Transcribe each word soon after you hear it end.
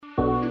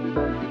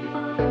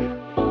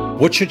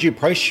What should you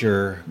price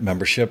your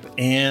membership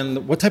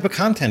and what type of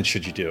content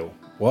should you do?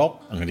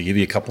 Well, I'm going to give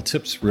you a couple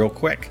tips real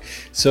quick.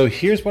 So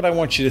here's what I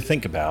want you to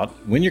think about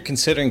when you're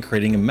considering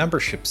creating a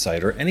membership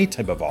site or any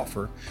type of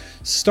offer.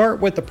 Start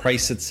with the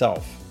price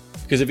itself.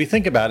 Because if you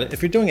think about it,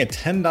 if you're doing a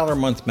 $10 a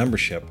month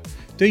membership,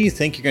 do you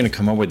think you're going to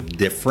come up with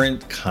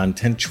different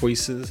content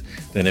choices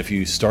than if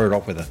you started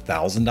off with a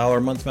 $1,000 a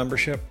month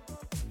membership?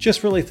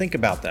 Just really think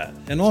about that.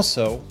 And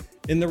also,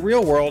 in the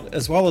real world,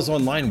 as well as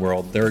online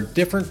world, there are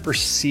different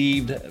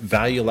perceived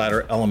value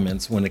ladder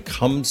elements when it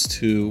comes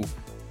to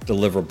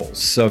deliverables.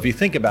 So if you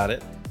think about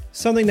it,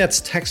 something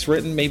that's text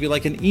written, maybe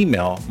like an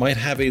email, might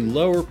have a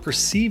lower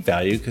perceived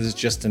value because it's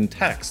just in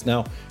text.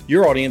 Now,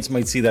 your audience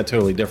might see that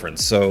totally different.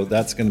 So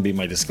that's going to be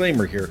my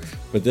disclaimer here,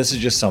 but this is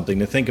just something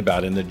to think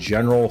about in the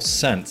general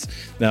sense.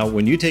 Now,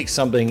 when you take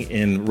something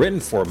in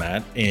written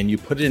format and you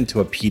put it into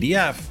a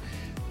PDF,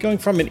 going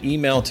from an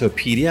email to a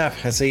PDF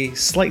has a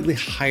slightly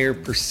higher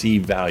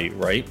perceived value,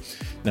 right?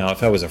 Now, if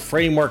that was a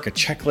framework, a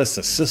checklist,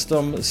 a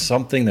system,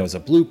 something that was a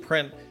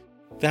blueprint,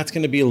 that's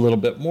going to be a little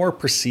bit more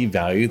perceived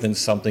value than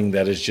something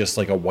that is just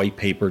like a white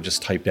paper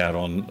just typed out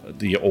on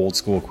the old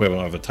school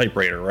equivalent of a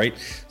typewriter, right?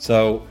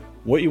 So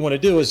what you want to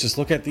do is just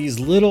look at these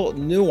little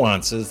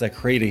nuances that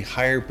create a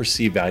higher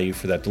perceived value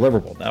for that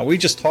deliverable. Now, we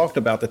just talked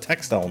about the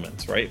text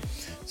elements, right?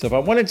 So if I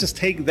want to just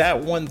take that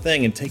one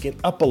thing and take it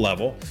up a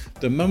level,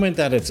 the moment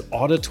that it's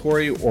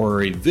auditory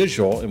or a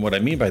visual, and what I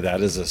mean by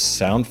that is a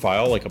sound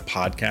file like a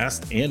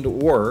podcast and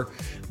or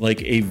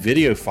like a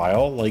video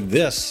file like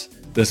this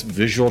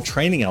visual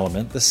training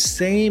element, the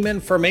same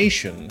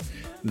information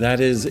that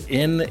is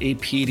in a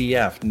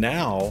PDF.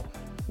 Now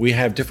we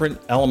have different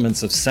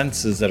elements of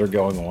senses that are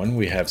going on.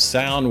 We have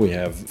sound, we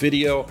have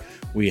video,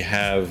 we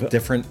have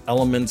different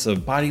elements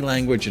of body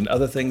language and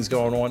other things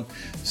going on.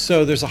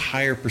 So there's a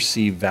higher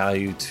perceived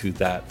value to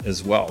that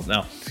as well.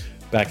 Now,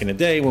 back in the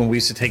day when we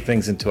used to take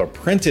things into a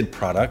printed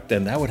product,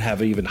 then that would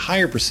have an even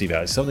higher perceived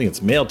value. Something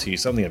that's mailed to you,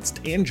 something that's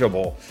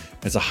tangible,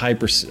 has a higher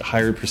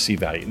perceived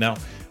value. Now,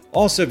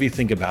 also, if you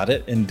think about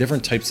it, in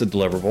different types of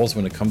deliverables,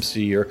 when it comes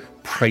to your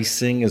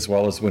pricing, as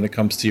well as when it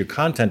comes to your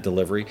content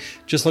delivery,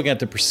 just looking at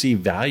the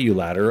perceived value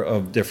ladder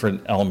of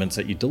different elements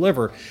that you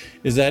deliver,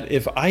 is that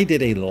if I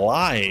did a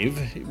live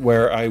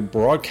where I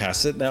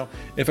broadcast it, now,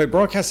 if I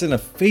broadcast in a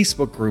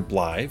Facebook group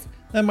live,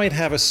 that might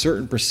have a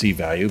certain perceived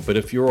value, but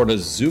if you're on a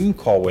Zoom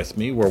call with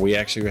me where we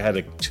actually had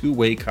a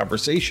two-way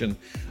conversation,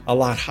 a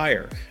lot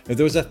higher. If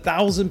there was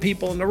 1,000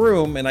 people in the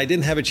room and I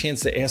didn't have a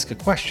chance to ask a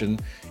question,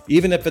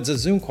 even if it's a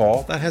Zoom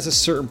call, that has a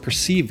certain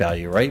perceived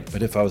value, right?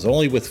 But if I was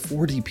only with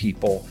 40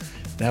 people,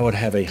 that would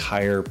have a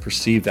higher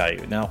perceived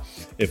value. Now,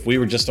 if we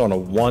were just on a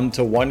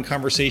one-to-one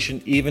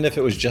conversation, even if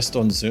it was just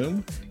on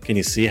Zoom, can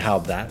you see how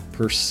that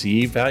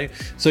perceived value?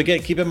 So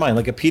again, keep in mind,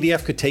 like a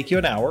PDF could take you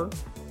an hour,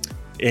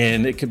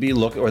 and it could be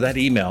or that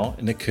email,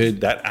 and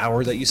that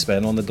hour that you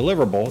spend on the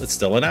deliverable, it's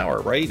still an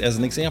hour, right? As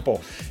an example,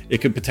 it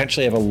could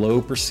potentially have a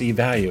low perceived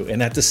value.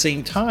 And at the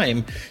same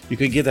time, you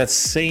could give that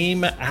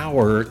same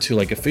hour to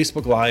like a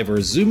Facebook Live or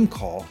a Zoom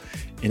call,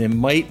 and it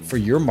might, for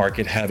your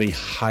market, have a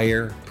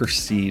higher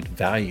perceived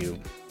value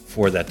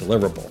for that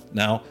deliverable.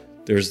 Now,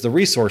 there's the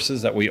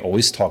resources that we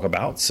always talk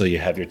about. So you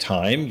have your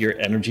time, your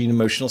energy and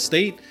emotional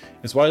state,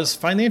 as well as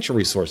financial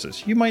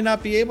resources. You might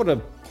not be able to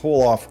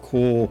pull off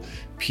cool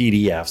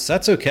PDFs.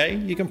 That's okay.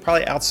 You can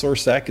probably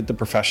outsource that, get the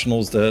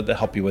professionals to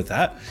help you with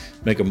that,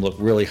 make them look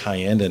really high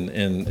end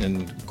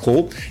and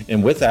cool.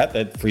 And with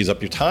that frees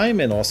up your time,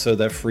 and also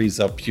that frees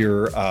up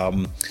your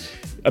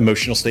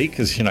emotional state,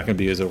 because you're not going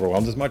to be as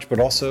overwhelmed as much, but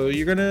also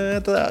you're going to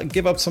have to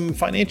give up some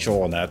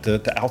financial on that to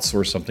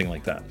outsource something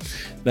like that.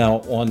 Now,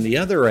 on the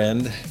other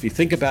end, if you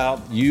think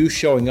about you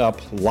showing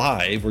up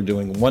live or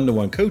doing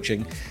one-to-one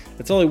coaching,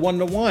 it's only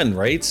one-to-one,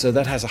 right? So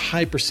that has a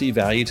high perceived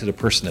value to the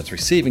person that's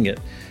receiving it.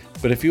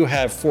 But if you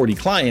have 40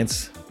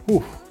 clients,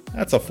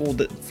 that's a full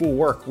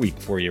work week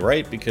for you,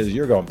 right? Because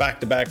you're going back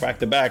to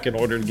back in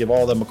order to give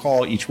all of them a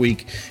call each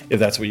week if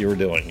that's what you were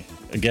doing.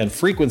 Again,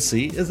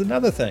 frequency is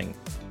another thing.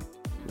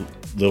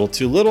 Little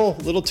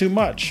too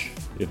much.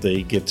 If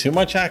they give too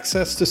much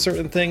access to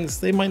certain things,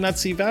 they might not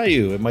see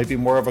value. It might be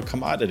more of a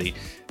commodity.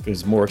 If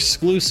it's more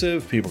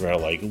exclusive, people are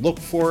going to look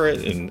for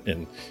it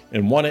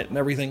and want it and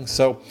everything.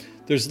 So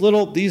there's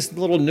these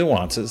little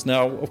nuances.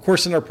 Now, of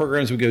course, in our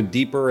programs, we go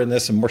deeper in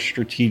this and more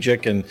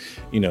strategic and,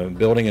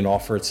 building an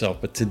offer itself.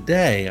 But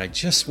today, I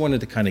just wanted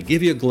to kind of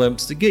give you a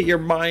glimpse to get your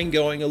mind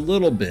going a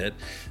little bit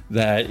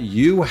that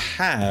you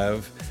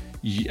have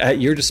at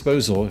your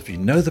disposal. If you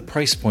know the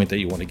price point that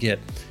you want to get,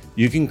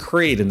 you can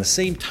create in the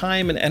same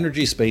time and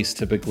energy space.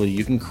 Typically,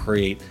 you can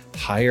create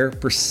higher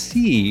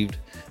perceived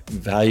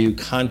value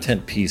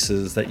content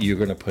pieces that you're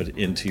going to put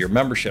into your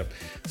membership.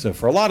 So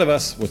for a lot of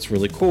us, what's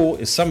really cool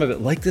is some of it,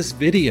 like this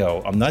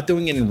video, I'm not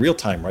doing it in real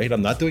time, right?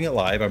 I'm not doing it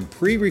live. I'm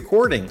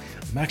pre-recording.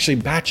 I'm actually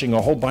batching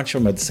a whole bunch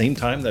of them at the same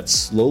time. That's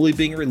slowly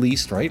being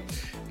released, right?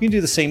 You can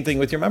do the same thing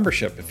with your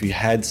membership. If you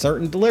had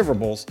certain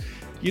deliverables,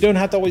 You don't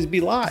have to always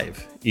be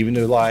live, even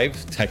though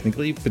live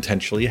technically,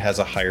 potentially has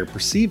a higher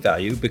perceived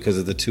value because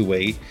of the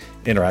two-way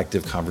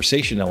interactive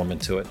conversation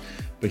element to it.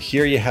 But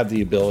here you have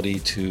the ability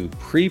to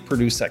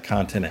pre-produce that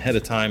content ahead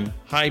of time,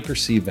 high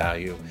perceived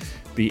value,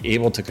 be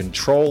able to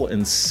control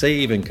and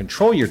save and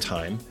control your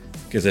time,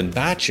 because in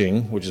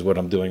batching, which is what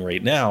I'm doing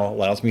right now,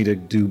 allows me to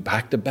do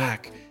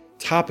back-to-back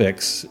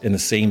topics in the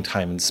same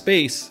time and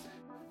space,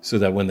 so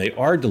that when they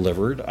are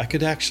delivered, I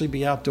could actually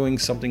be out doing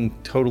something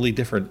totally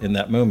different in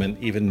that moment,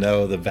 even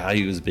though the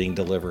value is being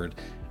delivered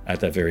at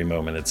that very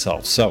moment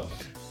itself. So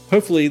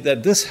hopefully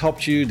that this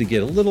helped you to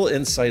get a little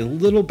insight, a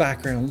little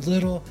background,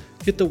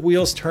 get the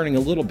wheels turning a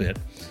little bit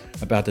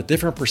about the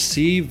different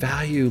perceived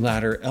value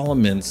ladder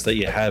elements that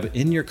you have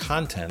in your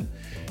content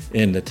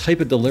and the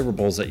type of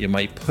deliverables that you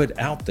might put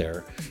out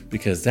there,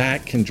 because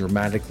that can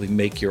dramatically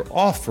make your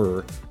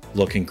offer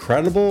look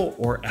incredible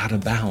or out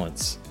of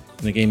balance.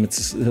 In the game,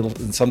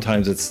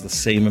 sometimes it's the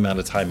same amount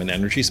of time and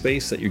energy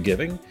space that you're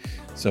giving.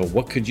 So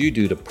what could you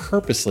do to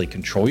purposely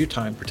control your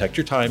time, protect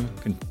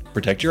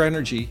your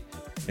energy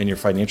and your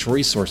financial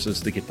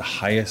resources to get the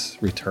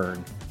highest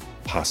return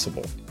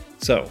possible?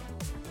 So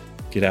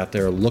get out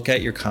there, look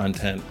at your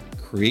content,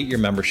 create your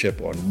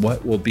membership on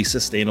what will be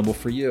sustainable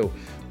for you.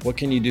 What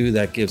can you do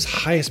that gives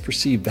highest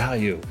perceived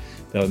value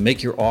that will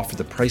make your offer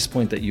the price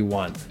point that you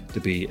want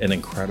to be an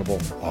incredible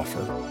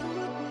offer?